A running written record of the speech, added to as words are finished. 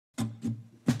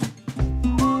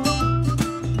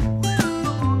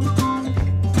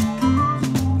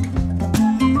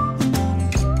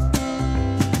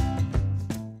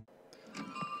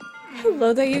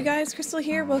Hello there you guys, Crystal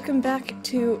here. Welcome back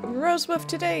to RoseWood.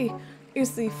 Today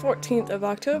is the 14th of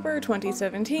October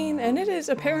 2017 and it is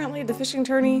apparently the fishing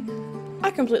tourney.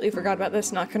 I completely forgot about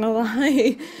this, not gonna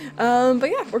lie. But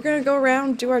yeah, we're gonna go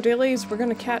around, do our dailies, we're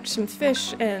gonna catch some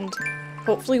fish and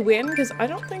hopefully win, because I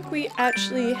don't think we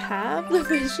actually have the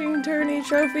fishing tourney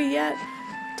trophy yet.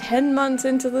 10 months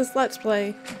into this Let's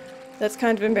Play. That's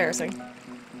kind of embarrassing.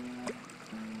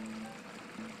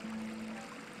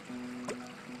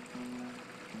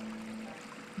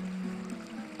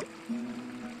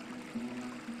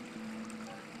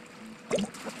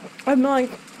 I'm like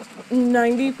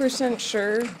 90%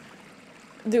 sure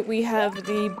that we have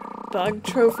the bug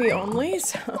trophy only,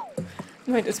 so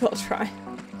might as well try.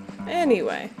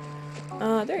 Anyway,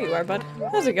 there you are, bud.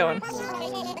 How's it going?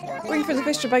 Waiting for the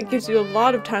fish to bite gives you a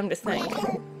lot of time to think.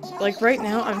 Like right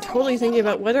now, I'm totally thinking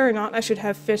about whether or not I should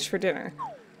have fish for dinner.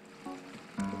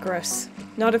 Gross.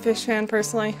 Not a fish fan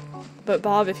personally, but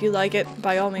Bob, if you like it,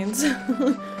 by all means. So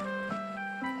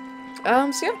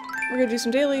yeah, we're gonna do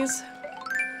some dailies.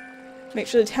 Make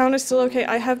sure the town is still okay.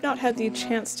 I have not had the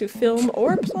chance to film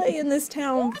or play in this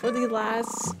town for the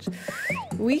last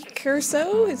week or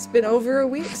so. It's been over a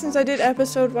week since I did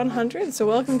episode 100, so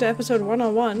welcome to episode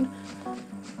 101,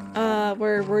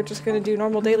 where we're just gonna do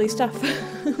normal daily stuff.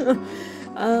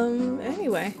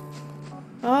 Anyway.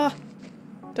 Do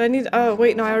I need- oh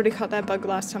wait, no, I already caught that bug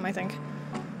last time, I think.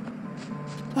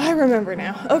 I remember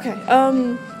now. Okay,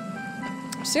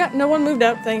 so yeah, no one moved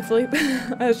out, thankfully.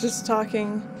 I was just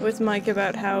talking with Mike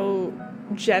about how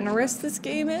generous this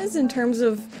game is in terms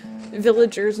of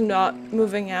villagers not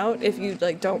moving out if you,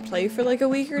 like, don't play for, like, a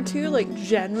week or two. Like,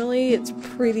 generally, it's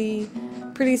pretty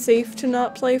safe to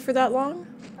not play for that long.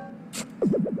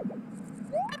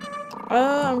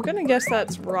 I'm gonna guess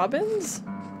that's Robin's?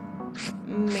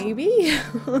 Maybe?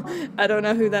 I don't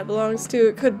know who that belongs to.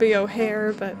 It could be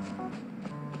O'Hare, but...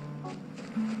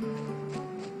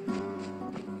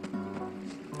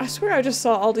 I swear I just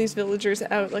saw all these villagers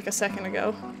out like a second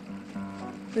ago.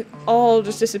 They all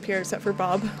just disappeared except for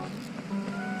Bob.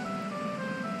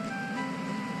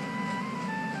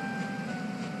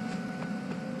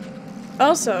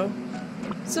 Also,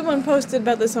 someone posted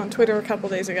about this on Twitter a couple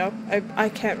days ago. I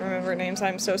can't remember names,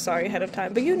 I'm so sorry ahead of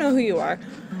time, but you know who you are.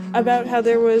 About how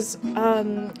there was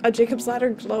a Jacob's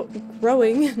ladder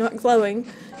growing, not glowing,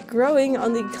 growing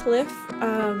on the cliff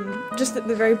just at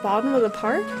the very bottom of the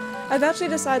park. I've actually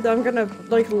decided that I'm gonna,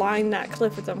 like, line that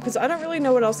cliff with them, because I don't really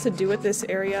know what else to do with this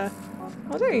area.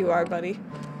 Oh, there you are, buddy.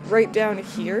 Right down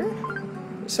here.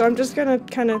 So I'm just gonna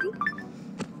kind of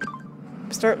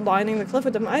start lining the cliff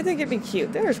with them. I think it'd be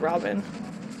cute. There's Robin.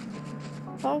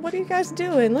 Oh, what are you guys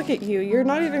doing? Look at you. You're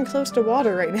not even close to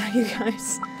water right now, you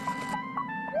guys.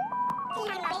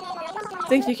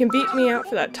 Think you can beat me out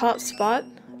for that top spot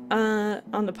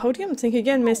on the podium? Think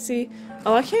again, Missy.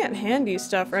 Oh, I can't hand you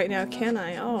stuff right now, can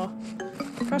I? Oh.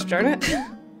 Gosh darn it.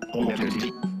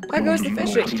 How goes the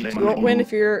fishing? You won't win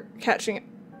if you're catching...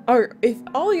 or if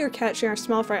all you're catching are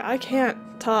small fry. I can't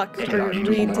talk or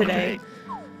read today.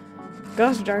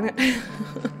 Gosh darn it.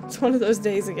 It's one of those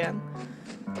days again.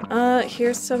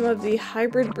 Here's some of the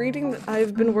hybrid breeding that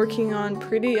I've been working on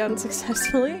pretty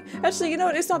unsuccessfully. Actually, you know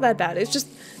what? It's not that bad. It's just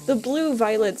the blue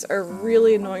violets are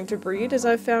really annoying to breed, as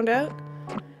I've found out.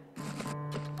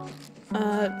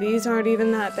 These aren't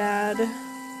even that bad.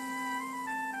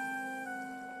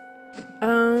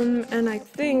 And I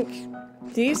think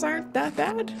these aren't that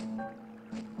bad.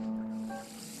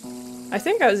 I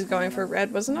think I was going for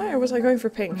red, wasn't I? Or was I going for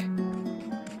pink?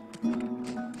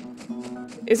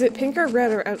 Is it pink or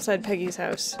red or outside Peggy's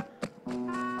house?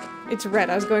 It's red.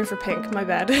 I was going for pink. My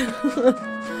bad.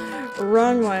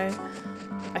 Wrong way.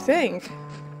 I think.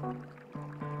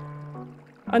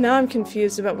 Oh, now I'm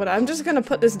confused about what I'm just gonna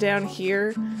put this down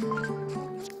here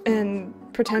and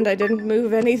pretend I didn't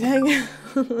move anything.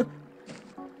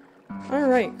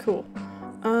 Alright, cool.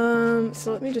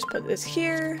 So let me just put this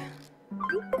here.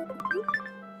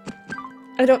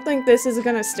 I don't think this is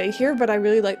gonna stay here, but I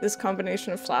really like this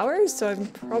combination of flowers, so I'm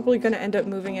probably gonna end up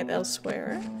moving it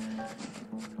elsewhere.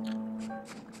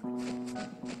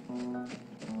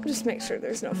 Just make sure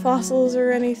there's no fossils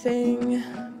or anything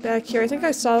back here. I think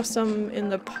I saw some in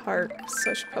the park,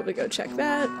 so I should probably go check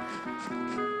that.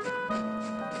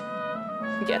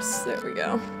 Yes, there we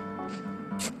go.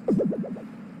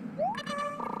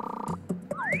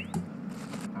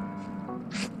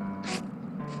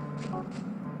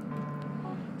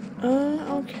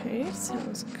 Okay,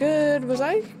 sounds good. Was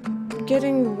I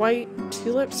getting white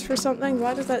tulips for something?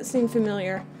 Why does that seem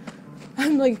familiar?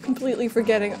 I'm like completely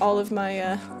forgetting all of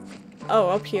my, oh,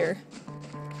 up here.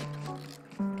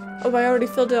 Oh, I already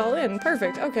filled it all in.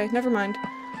 Perfect. Okay, never mind.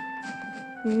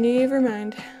 Never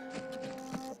mind.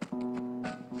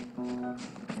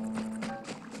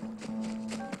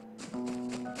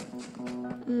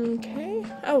 Okay.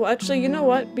 Oh, actually, you know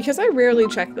what? Because I rarely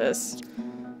check this.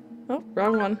 Oh,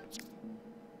 wrong one.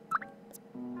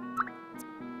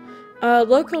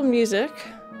 Local music.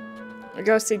 I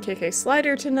go see KK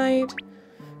Slider tonight.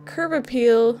 Curb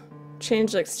Appeal.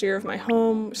 Change the exterior of my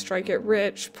home. Strike It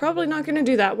Rich. Probably not gonna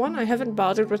do that one. I haven't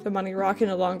bothered with the money rock in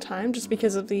a long time just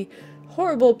because of the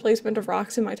horrible placement of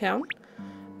rocks in my town.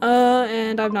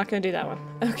 And I'm not gonna do that one.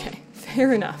 Okay,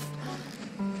 fair enough.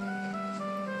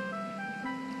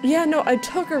 Yeah, no, I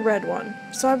took a red one.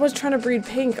 So I was trying to breed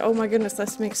pink. Oh my goodness,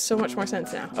 this makes so much more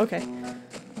sense now. Okay.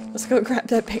 Let's go grab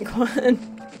that pink one.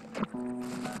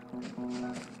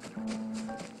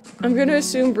 I'm gonna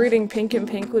assume breeding pink and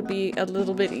pink would be a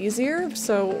little bit easier,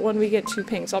 so when we get 2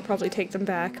 pinks, I'll probably take them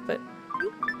back, but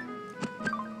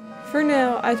for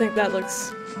now, I think that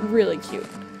looks really cute.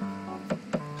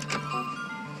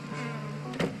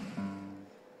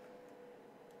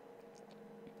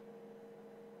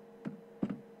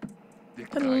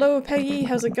 Hello, Peggy.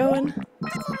 How's it going?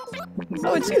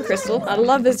 Oh, it's you, Crystal. I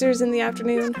love visitors in the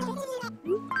afternoon.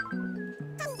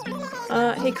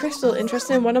 Hey, Crystal,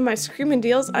 interested in one of my screaming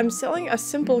deals? I'm selling a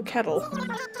simple kettle.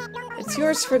 It's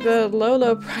yours for the low,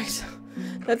 low price.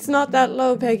 That's not that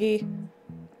low, Peggy.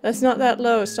 That's not that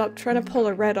low. Stop trying to pull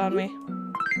a red on me.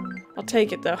 I'll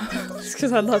take it, though. Just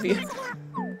because I love you.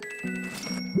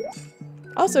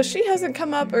 Also, she hasn't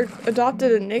come up or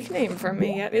adopted a nickname from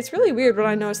me yet. It's really weird when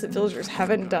I notice that villagers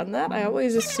haven't done that. I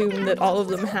always assume that all of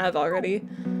them have already.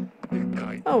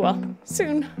 Oh well,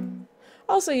 soon.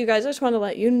 Also, you guys, I just want to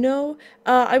let you know,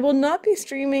 I will not be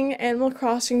streaming Animal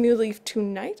Crossing New Leaf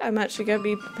tonight. I'm actually going to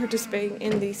be participating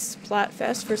in the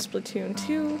Splatfest for Splatoon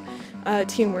 2,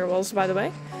 Teen Werewolves, by the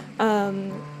way.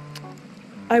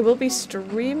 I will be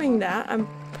streaming that. I'm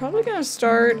probably going to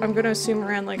start, I'm going to assume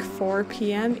around like 4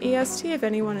 p.m. EST if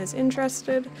anyone is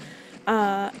interested.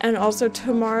 And also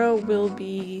tomorrow will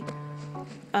be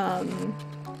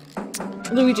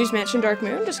Luigi's Mansion Dark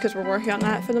Moon, just because we're working on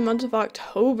that for the month of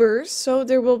October, so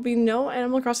there will be no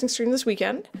Animal Crossing stream this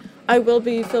weekend. I will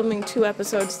be filming 2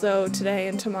 episodes though today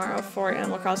and tomorrow for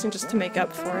Animal Crossing just to make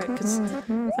up for it, because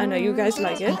I know you guys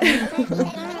like it.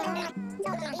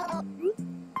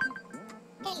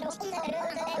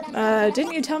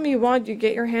 Didn't you tell me you wanted to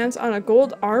get your hands on a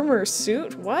gold armor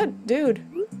suit? What? Dude.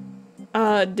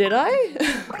 Did I?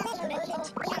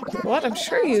 What? I'm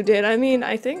sure you did. I mean,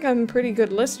 I think I'm a pretty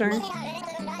good listener.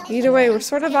 Either way, we're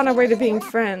sort of on our way to being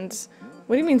friends.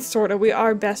 What do you mean, sorta? We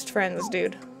are best friends,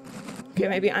 dude. Okay,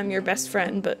 maybe I'm your best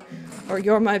friend, but... Or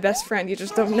you're my best friend, you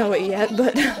just don't know it yet,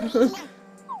 but...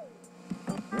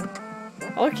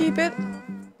 I'll keep it.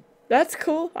 That's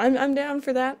cool. I'm down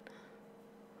for that.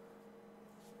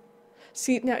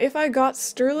 See, now if I got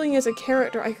Sterling as a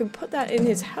character, I could put that in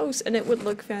his house and it would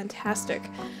look fantastic.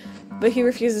 But he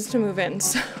refuses to move in,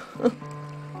 so...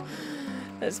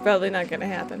 That's probably not gonna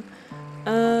happen.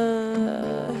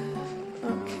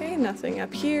 Okay, nothing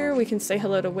up here. We can say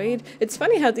hello to Wade. It's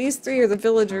funny how these 3 are the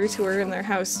villagers who are in their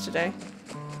house today.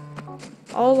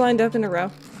 All lined up in a row.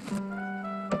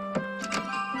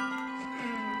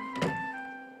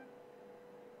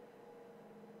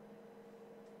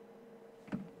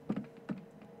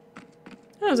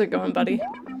 How's it going, buddy?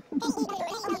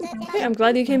 Hey, I'm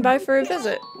glad you came by for a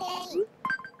visit.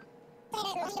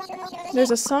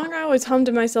 There's a song I always hum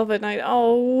to myself at night.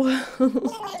 Oh.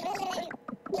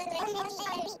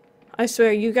 I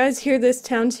swear, you guys hear this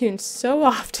town tune so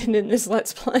often in this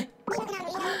Let's Play.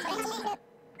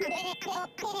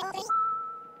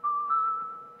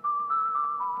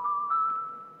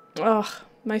 Oh,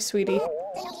 my sweetie.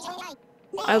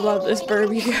 I love this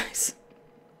burb, you guys.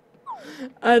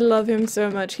 I love him so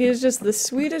much. He is just the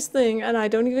sweetest thing, and I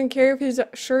don't even care if his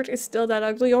shirt is still that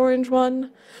ugly orange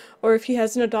one, or if he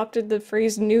hasn't adopted the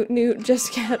phrase newt newt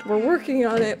just yet. We're working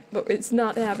on it, but it's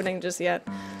not happening just yet.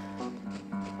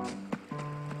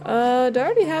 Do I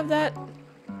already have that?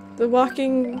 The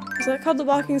walking... is that called the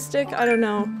walking stick? I don't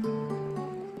know.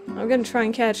 I'm gonna try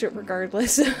and catch it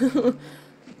regardless.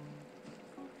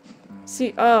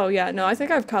 See, oh yeah, no, I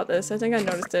think I've caught this. I think I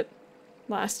noticed it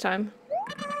last time.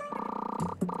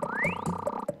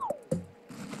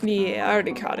 Yeah, I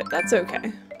already caught it. That's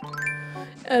okay.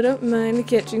 I don't mind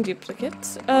catching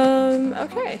duplicates.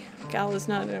 Okay. Gal is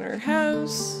not in her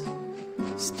house.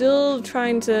 Still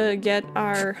trying to get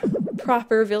our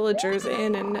proper villagers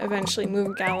in and eventually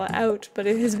move Gala out, but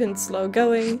it has been slow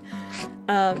going.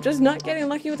 Just not getting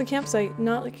lucky with the campsite,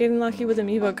 not getting lucky with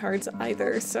Amiibo cards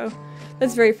either, so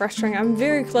that's very frustrating. I'm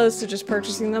very close to just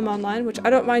purchasing them online, which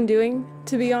I don't mind doing,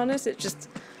 to be honest. It just...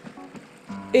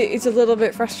 it's a little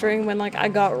bit frustrating when like I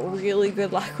got really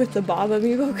good luck with the Bob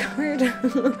Amiibo card.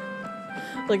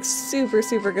 Like super,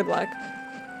 super good luck.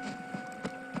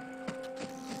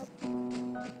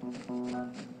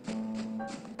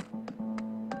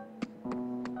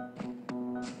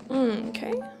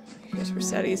 Okay, here's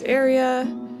Rossetti's area,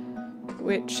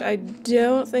 which I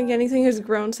don't think anything has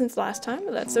grown since last time,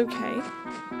 but that's okay.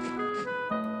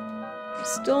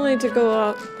 Still need to go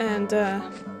up and,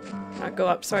 not go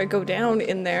up, sorry, go down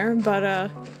in there, but,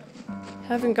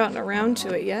 haven't gotten around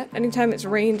to it yet. Anytime it's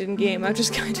rained in game, I've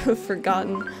just kind of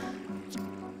forgotten.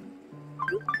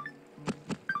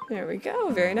 There we go,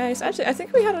 very nice. Actually, I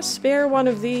think we had a spare one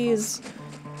of these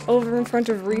over in front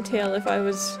of retail if I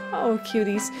was, oh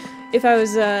cuties, if I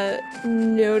was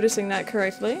noticing that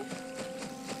correctly.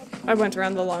 I went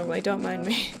around the long way, don't mind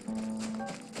me.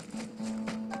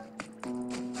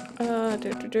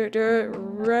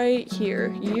 Right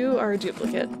here. You are a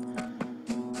duplicate.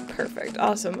 Perfect,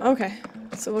 awesome, okay.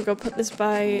 So we'll go put this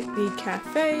by the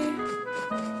cafe,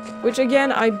 which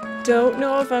again, I don't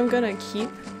know if I'm gonna keep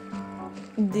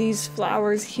these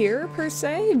flowers here per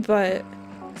se, but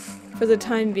for the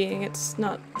time being, it's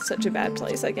not such a bad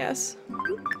place, I guess.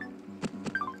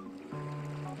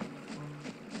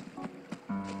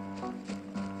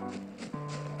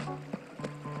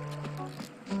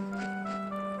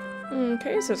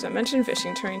 Okay, so as I mentioned,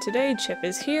 fishing tourney today. Chip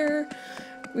is here.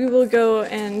 We will go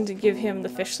and give him the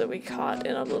fish that we caught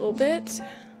in a little bit.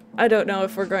 I don't know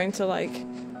if we're going to, like,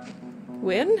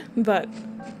 win, but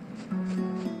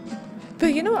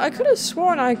you know, I could have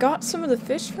sworn I got some of the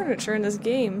fish furniture in this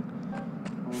game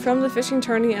from the fishing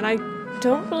tourney, and I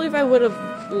don't believe I would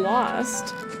have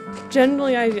lost.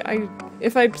 Generally,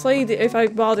 if I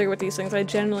bother with these things, I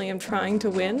generally am trying to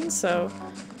win, so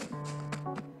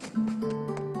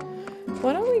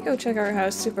why don't we go check our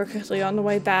house super quickly on the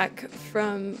way back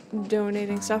from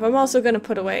donating stuff. I'm also going to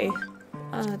put away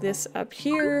this up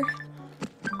here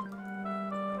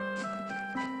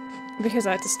because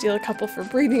I had to steal a couple for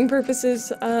breeding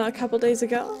purposes a couple days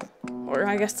ago. Or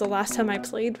I guess the last time I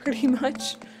played, pretty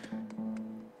much.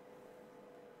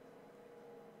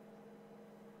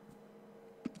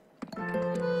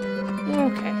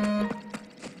 Okay.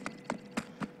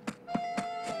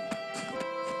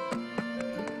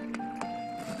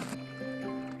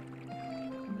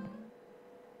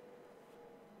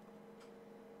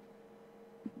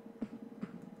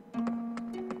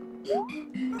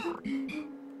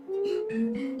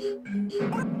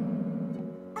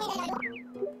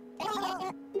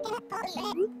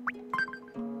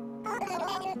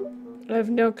 I have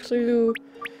no clue.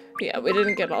 Yeah, we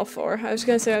didn't get all 4. I was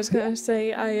gonna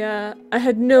say I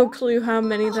had no clue how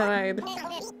many that I'd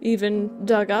even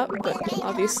dug up, but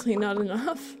obviously not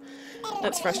enough.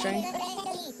 That's frustrating.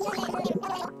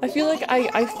 I feel like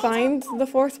I find the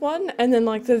 4th one, and then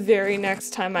like the very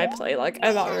next time I play, like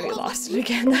I've already lost it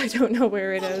again. I don't know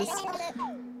where it is.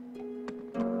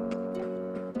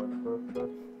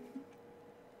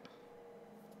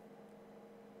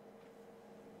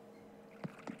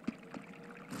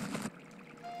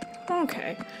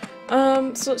 Okay,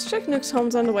 so let's check Nook's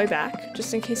homes on the way back,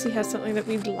 just in case he has something that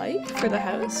we'd like for the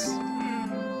house.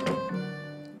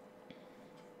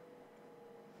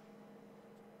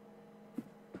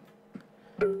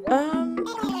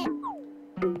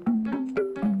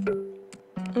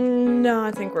 No,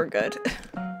 I think we're good.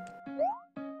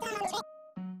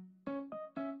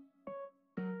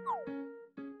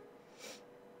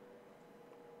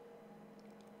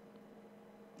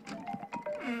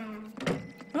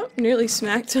 Oh, nearly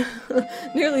smacked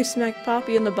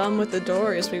Poppy in the bum with the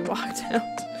door as we walked out.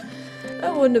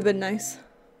 That wouldn't have been nice.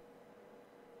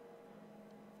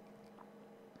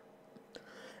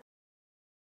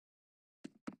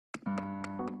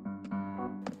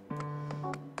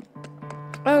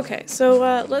 Okay, so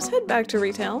let's head back to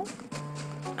retail.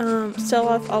 Sell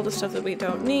off all the stuff that we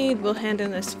don't need. We'll hand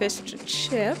in this fish to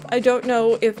Chip. I don't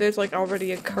know if there's like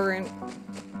already a current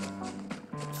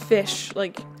fish,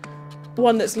 like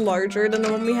one that's larger than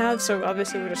the one we have, so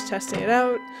obviously we're just testing it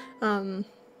out.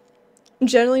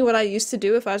 Generally what I used to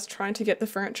do if I was trying to get the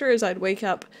furniture is I'd wake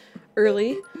up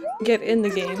early, get in the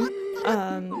game,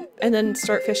 and then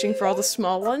start fishing for all the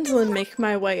small ones and then make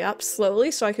my way up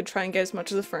slowly so I could try and get as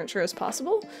much of the furniture as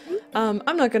possible. I'm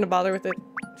not going to bother with it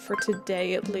for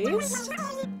today at least.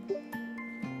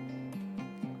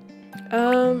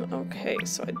 Okay,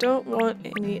 so I don't want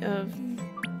any of...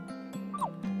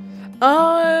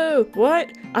 Oh, what?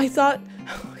 I thought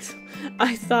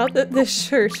that this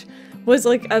shirt was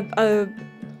like a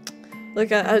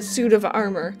suit of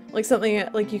armor, like something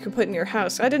like you could put in your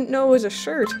house. I didn't know it was a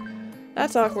shirt.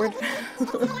 That's awkward.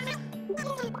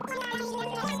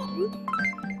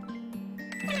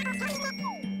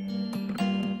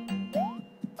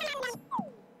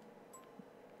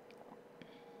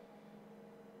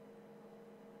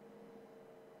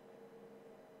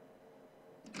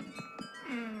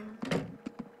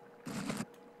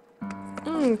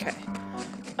 Okay.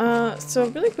 So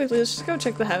really quickly, let's just go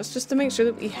check the house just to make sure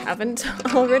that we haven't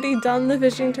already done the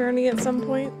fishing tourney at some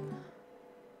point.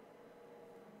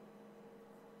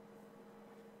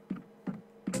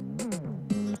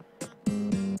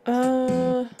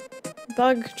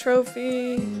 Bug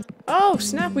trophy. Oh,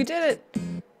 snap, we did it!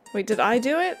 Wait, did I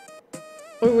do it?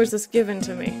 Or was this given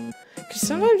to me? Because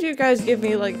sometimes you guys give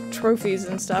me, like, trophies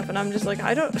and stuff, and I'm just like,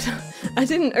 I don't- I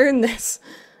didn't earn this.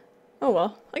 Oh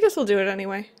well, I guess we'll do it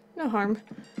anyway. No harm.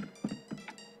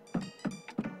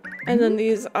 And then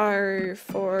these are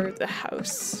for the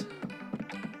house.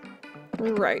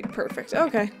 Right, perfect.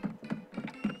 Okay.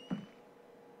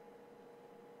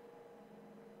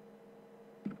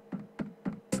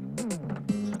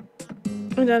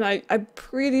 And then I'm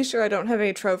pretty sure I don't have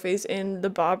any trophies in the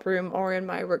Bob room or in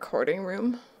my recording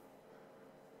room.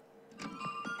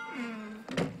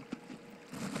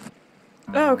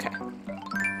 Okay.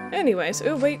 Anyways,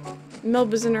 oh wait,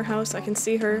 Melba's in her house, I can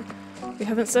see her. We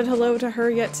haven't said hello to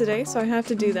her yet today, so I have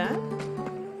to do that.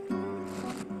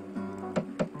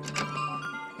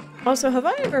 Also, have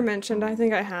I ever mentioned, I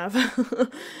think I have,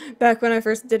 back when I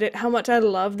first did it, how much I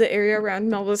love the area around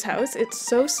Melba's house? It's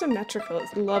so symmetrical,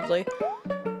 it's lovely.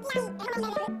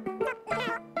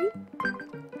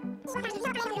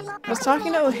 I was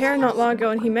talking to O'Hare not long ago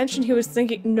and he mentioned he was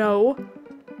thinking- No.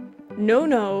 No,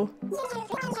 no.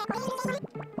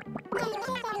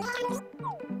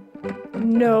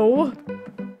 No.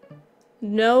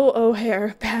 No,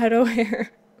 O'Hare. Bad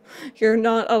O'Hare. You're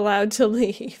not allowed to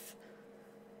leave.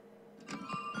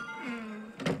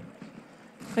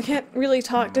 I can't really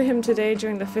talk to him today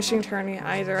during the fishing tourney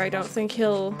either. I don't think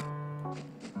he'll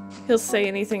say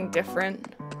anything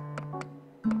different.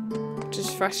 Which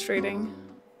is frustrating.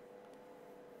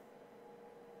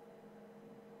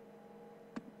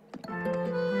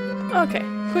 Okay,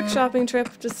 quick shopping trip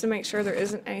just to make sure there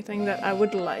isn't anything that I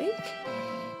would like.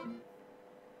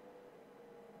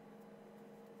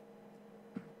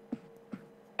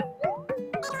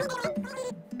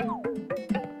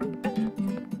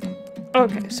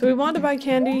 Okay, so we wanted to buy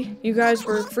candy. You guys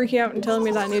were freaking out and telling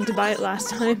me that I needed to buy it last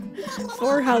time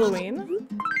for Halloween.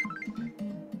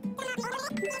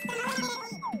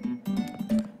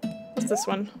 What's this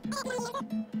one?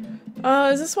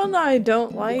 Is this one that I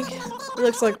don't like? It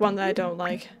looks like one that I don't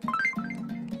like.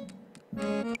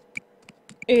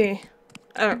 Eh.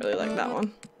 I don't really like that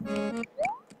one.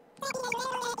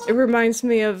 It reminds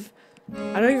me of...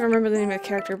 I don't even remember the name of the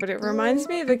character, but it reminds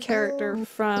me of a character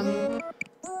from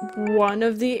one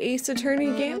of the Ace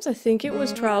Attorney games. I think it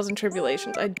was Trials and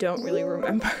Tribulations. I don't really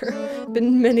remember.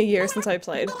 Been many years since I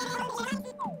played.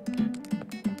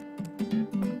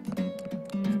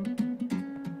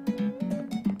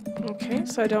 Okay,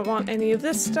 so I don't want any of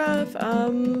this stuff.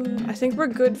 I think we're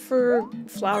good for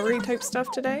flowery type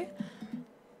stuff today.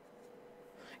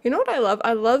 You know what I love?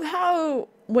 I love how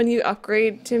when you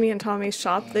upgrade Timmy and Tommy's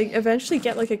shop, they eventually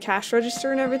get like a cash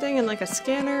register and everything and like a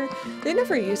scanner. They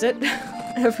never use it.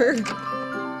 Ever.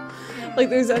 Like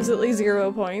there's absolutely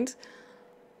 0 point.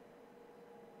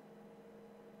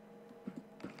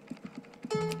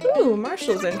 Ooh,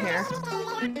 Marshall's in here.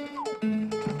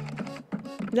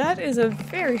 That is a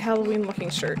very Halloween looking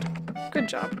shirt. Good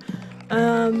job.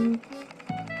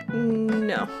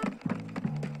 No.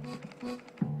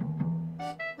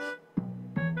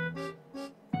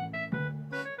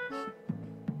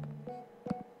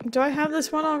 Do I have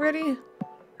this one already?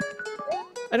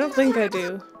 I don't think I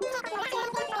do.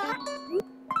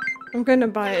 I'm gonna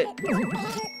buy it.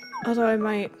 Although I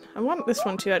might. I want this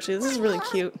one too, actually. This is really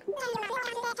cute.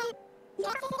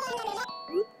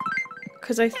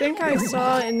 Because I think I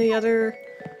saw in the other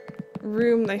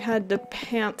room they had the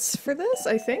pants for this,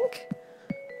 I think?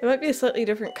 It might be a slightly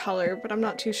different color, but I'm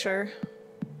not too sure.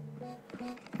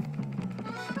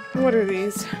 What are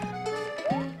these?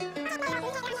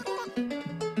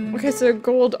 Okay, so they're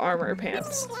gold armor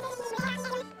pants.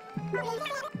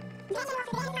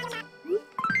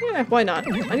 Yeah, why not?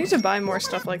 I need to buy more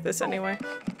stuff like this anyway.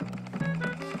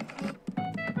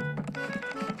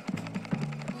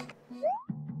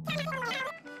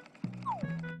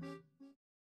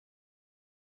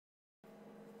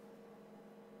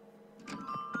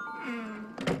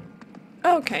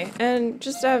 Okay, and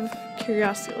just out of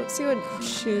curiosity, let's see what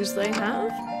shoes they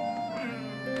have.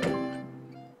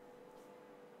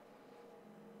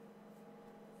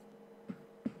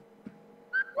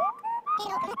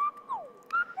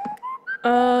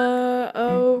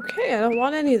 Okay, I don't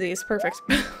want any of these. Perfect.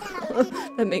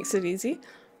 That makes it easy.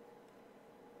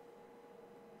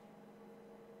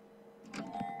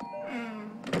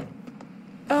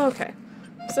 Okay.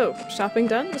 So, shopping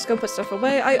done. Let's go put stuff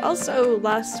away. I also,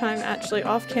 last time, actually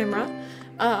off camera,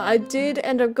 I did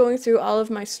end up going through all of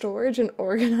my storage and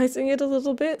organizing it a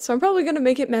little bit, so I'm probably going to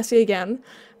make it messy again,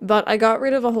 but I got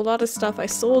rid of a whole lot of stuff. I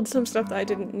sold some stuff that I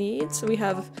didn't need, so we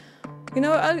have, you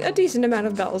know, a decent amount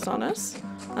of bells on us.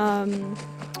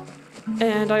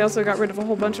 And I also got rid of a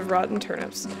whole bunch of rotten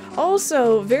turnips.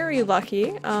 Also, very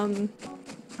lucky, I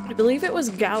believe it was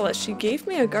Gala, she gave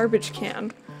me a garbage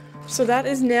can. So that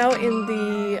is now in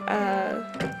the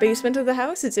basement of the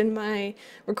house. It's in my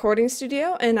recording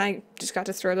studio, and I just got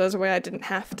to throw those away. I didn't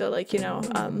have to, like, you know,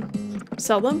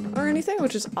 sell them or anything,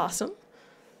 which is awesome.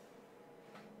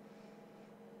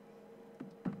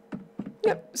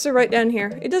 Yep, so right down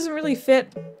here. It doesn't really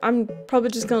fit. I'm probably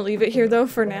just gonna leave it here, though,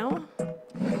 for now.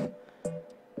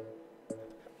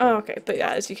 Oh, okay, but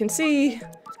yeah, as you can see,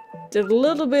 did a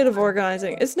little bit of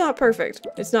organizing. It's not perfect.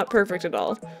 It's not perfect at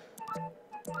all.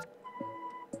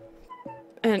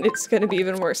 And it's gonna be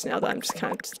even worse now that I'm just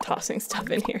kind of just tossing stuff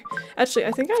in here. Actually,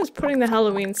 I think I was putting the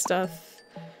Halloween stuff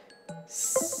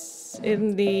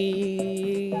in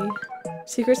the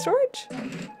secret storage?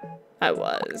 I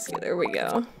was. Yeah, there we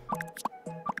go.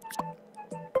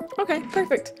 Okay,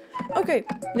 perfect. Okay,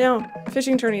 now,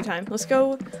 fishing tourney time. Let's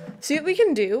go see what we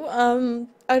can do.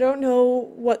 I don't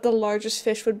know what the largest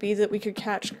fish would be that we could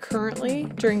catch currently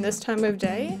during this time of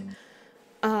day,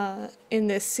 in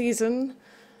this season.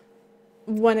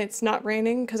 When it's not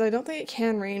raining, because I don't think it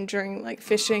can rain during, like,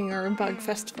 fishing or bug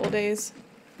festival days.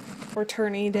 Or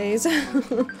tourney days. Yeah,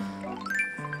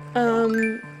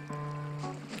 I'm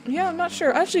not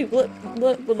sure. Actually,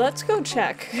 let's go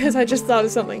check, because I just thought of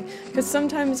something. Because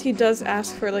sometimes he does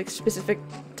ask for, like, specific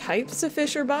types of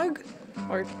fish or bug.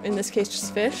 Or, in this case,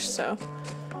 just fish, so...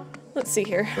 Let's see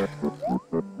here.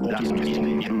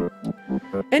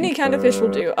 Any kind of fish will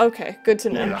do. Okay, good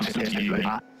to know.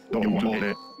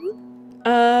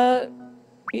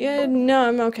 Yeah, no,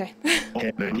 I'm okay.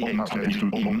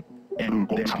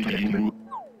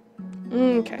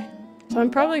 Okay. So I'm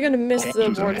probably gonna miss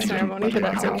the award ceremony, but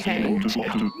that's okay.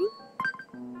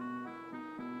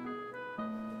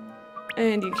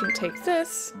 And you can take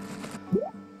this.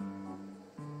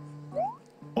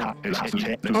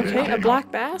 Okay, a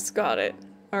black bass? Got it.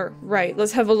 Or, right,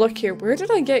 let's have a look here. Where did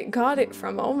I got it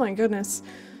from? Oh my goodness.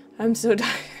 I'm so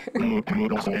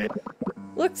tired.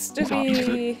 Looks to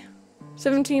be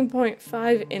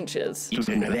 17.5 inches. It's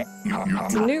a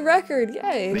new record,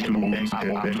 yay!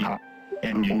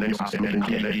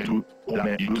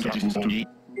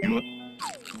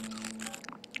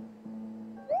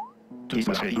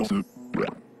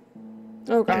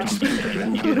 Oh gosh.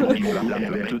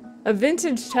 A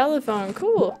vintage telephone,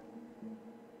 cool.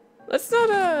 That's not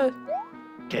a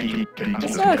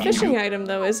fishing item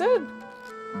though, is it?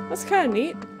 That's kind of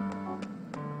neat.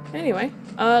 Anyway,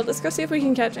 let's go see if we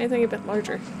can catch anything a bit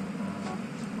larger.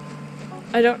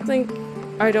 I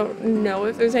don't know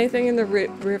if there's anything in the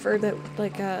river that,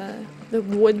 like, that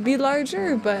would be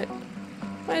larger, but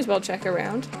might as well check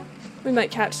around. We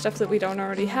might catch stuff that we don't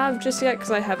already have just yet,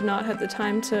 because I have not had the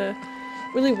time to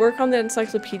really work on the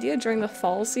encyclopedia during the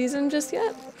fall season just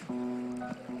yet.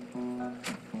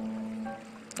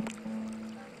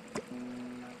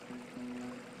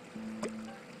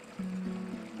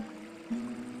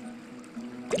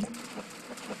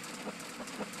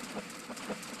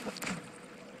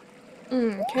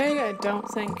 Okay, I don't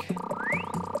think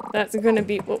that's gonna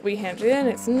beat what we handed in.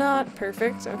 It's not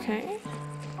perfect, okay.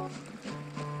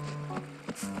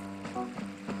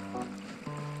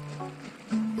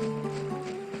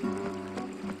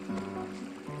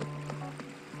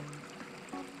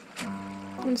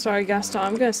 I'm sorry, Gaston,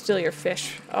 I'm gonna steal your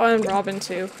fish. Oh, and Robin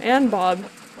too. And Bob.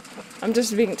 I'm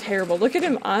just being terrible. Look at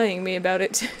him eyeing me about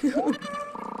it too.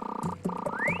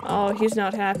 Oh, he's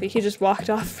not happy. He just walked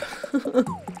off.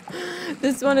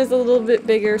 This one is a little bit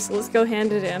bigger, so let's go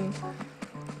hand it in.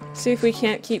 See if we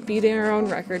can't keep beating our own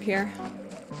record here.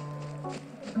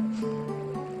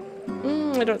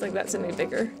 I don't think that's any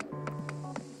bigger.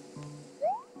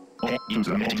 That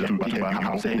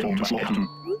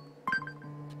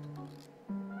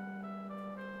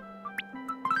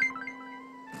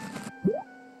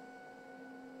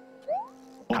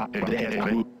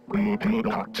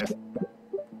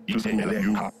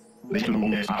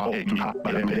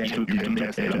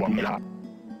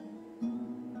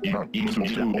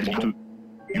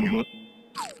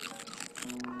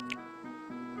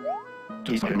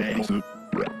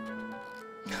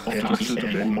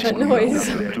noise.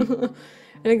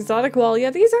 An exotic wall. Yeah,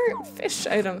 these aren't fish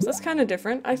items. That's kind of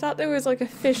different. I thought there was like a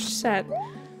fish set.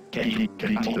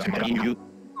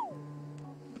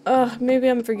 Maybe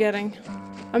I'm forgetting.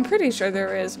 I'm pretty sure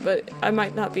there is, but I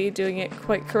might not be doing it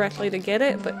quite correctly to get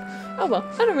it, but oh well,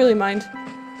 I don't really mind.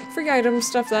 Free items,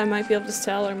 stuff that I might be able to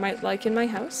sell or might like in my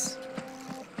house.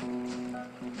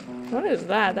 What is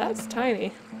that? That's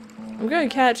tiny. I'm gonna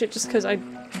catch it just because I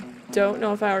don't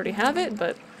know if I already have it,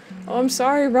 but oh, I'm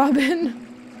sorry, Robin.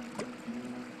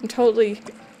 I'm totally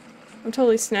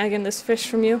snagging this fish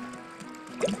from you.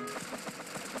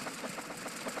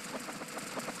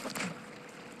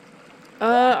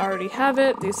 Already have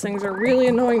it. These things are really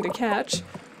annoying to catch.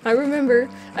 I remember,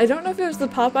 I don't know if it was the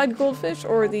pop-eyed goldfish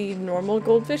or the normal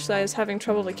goldfish that I was having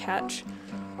trouble to catch.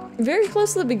 Very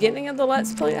close to the beginning of the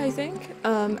Let's Play, I think.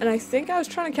 And I think I was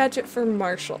trying to catch it for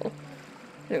Marshall.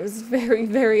 It was very,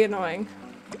 very annoying.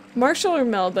 Marshall or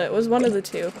Melba, it was one of the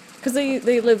two. Because they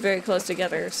live very close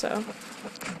together, so.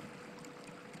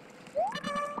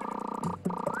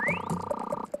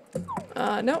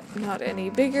 Nope, not any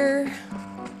bigger.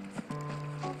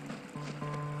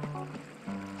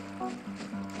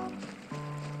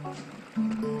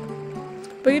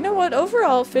 But you know what?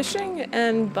 Overall, fishing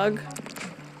and bug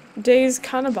days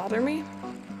kind of bother me.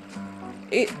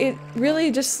 It really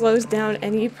just slows down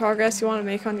any progress you want to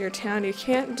make on your town. You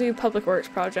can't do public works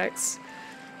projects.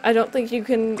 I don't think you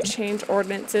can change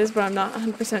ordinances, but I'm not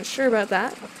 100% sure about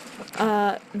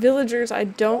that. Villagers, I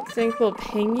don't think will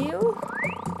ping you.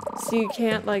 So you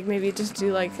can't, like, maybe just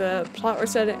do, like, the plot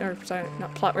resetting, or, sorry,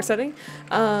 not plot resetting,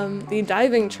 the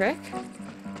diving trick.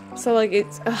 So, like,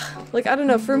 it's, like, I don't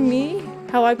know, for me,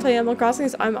 how I play Animal Crossing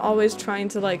is I'm always trying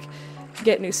to, like,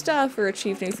 get new stuff or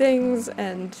achieve new things,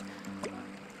 and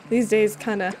these days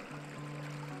kind of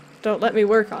don't let me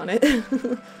work on it.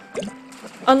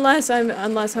 unless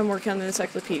I'm working on the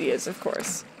encyclopedias, of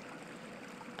course.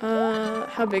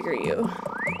 How big are you?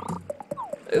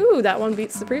 Ooh, that one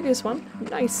beats the previous one.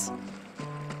 Nice.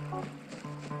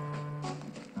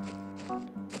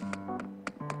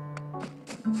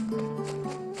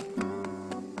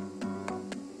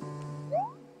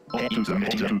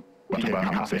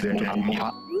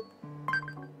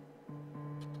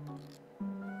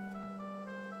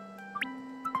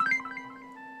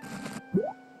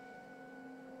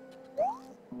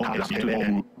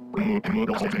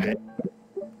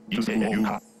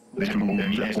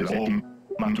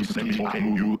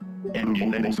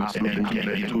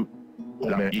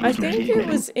 I think it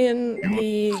was in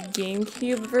the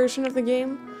GameCube version of the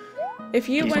game. If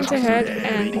you went ahead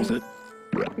and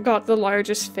got the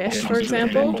largest fish, for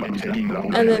example,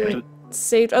 and then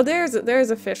saved— oh, there's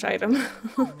a fish item.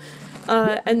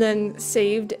 And then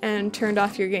saved and turned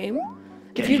off your game.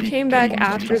 If you came back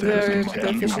after the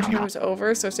fishing time was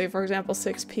over, so say for example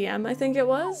 6 PM I think it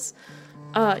was,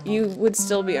 you would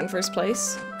still be in first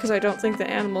place, because I don't think the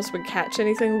animals would catch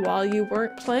anything while you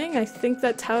weren't playing. I think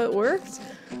that's how it worked.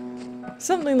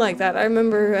 Something like that. I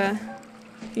remember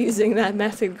using that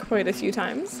method quite a few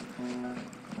times.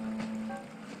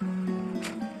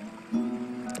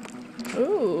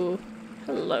 Ooh,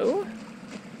 hello.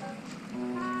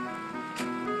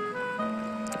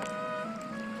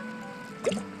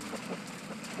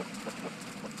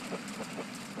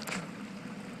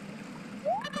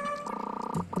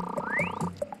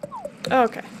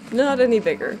 Okay, not any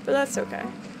bigger, but that's okay.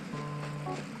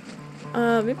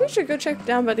 Maybe we should go check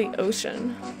down by the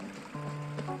ocean.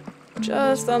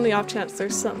 Just on the off chance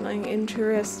there's something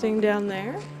interesting down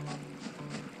there.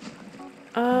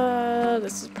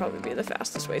 This would probably be the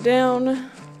fastest way down.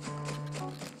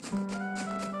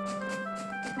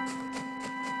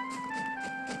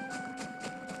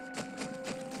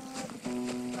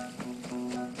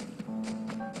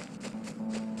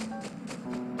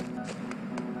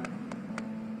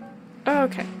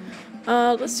 Okay,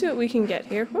 let's see what we can get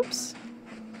here. Whoops.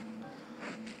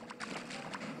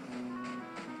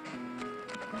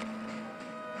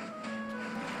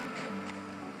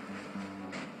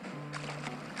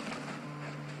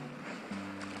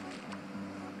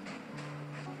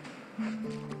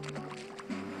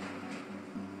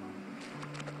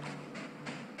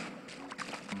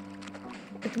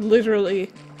 Like, literally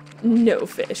no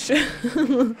fish.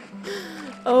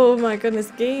 Oh my goodness,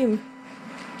 game.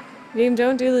 Game,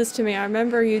 don't do this to me. I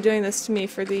remember you doing this to me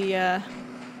for the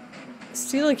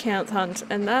coelacanth hunt,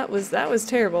 and that was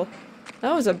terrible.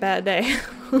 That was a bad day.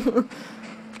 Oh,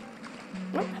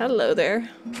 hello there.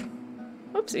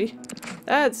 Whoopsie.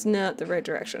 That's not the right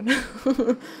direction.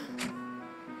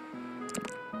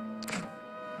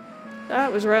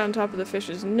 That was right on top of the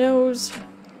fish's nose.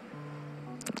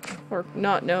 Or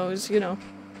not nose, you know.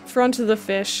 Front of the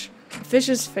fish.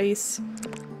 Fish's face.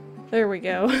 There we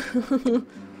go.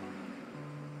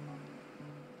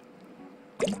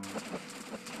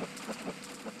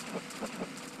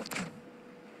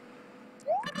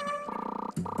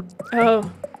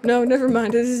 Oh, no, never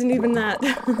mind. It isn't even that.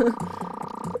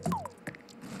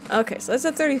 Okay, so that's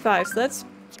at 35, so that's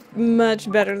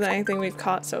much better than anything we've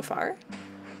caught so far.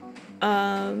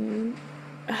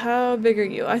 How big are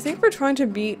you? I think we're trying to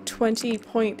beat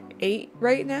 20.8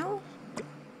 right now.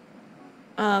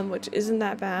 Which isn't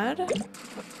that bad.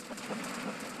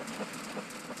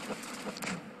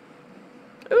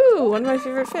 Ooh, one of my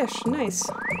favorite fish. Nice.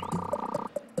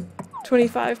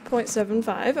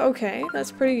 25.75. Okay,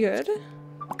 that's pretty good.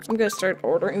 I'm gonna start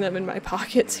ordering them in my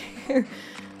pockets here.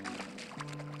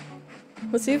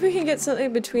 Let's see if we can get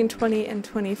something between 20 and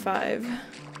 25.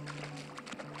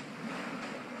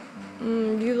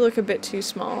 You look a bit too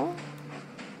small.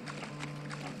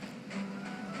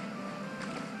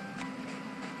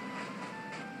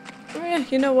 Oh yeah,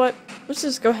 you know what? Let's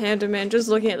just go hand to man, just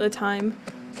looking at the time.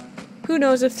 Who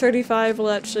knows if 35 will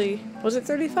actually... Was it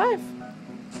 35? I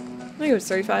think it was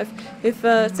 35. If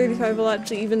 35 will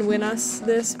actually even win us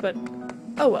this, but...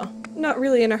 Oh well. Not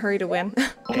really in a hurry to win.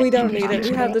 We don't need it.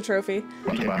 We have the trophy.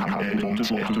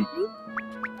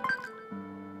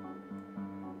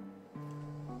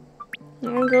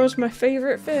 There goes my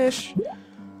favorite fish.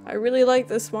 I really like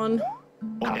this one.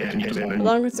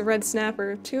 Along with the red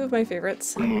snapper, two of my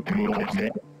favorites.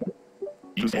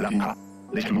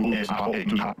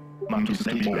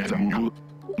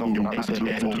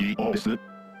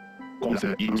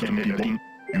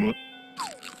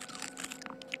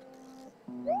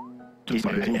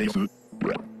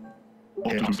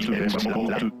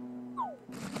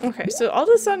 Okay, so all of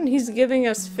a sudden he's giving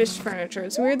us fish furniture.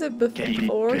 It's weird that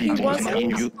before he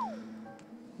wasn't.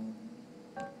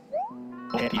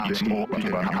 Okay,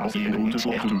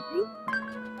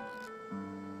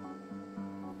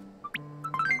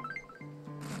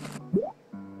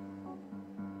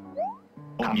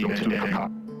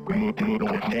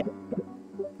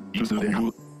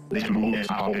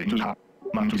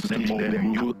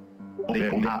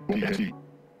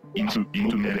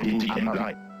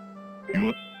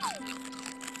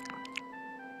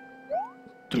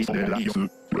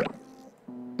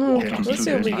 let's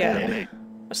see what we get.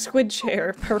 A squid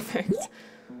chair, perfect.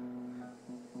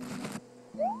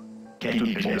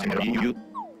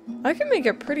 I can make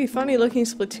a pretty funny looking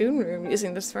Splatoon room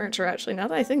using this furniture actually, now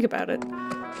that I think about it.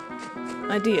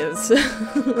 Ideas.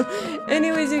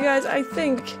 Anyways, you guys, I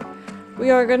think we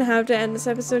are gonna have to end this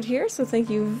episode here, so thank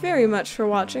you very much for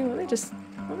watching. Let me just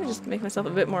make myself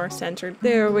a bit more centered.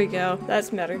 There we go. That's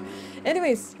better.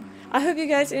 Anyways, I hope you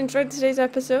guys enjoyed today's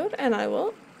episode, and I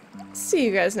will see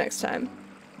you guys next time.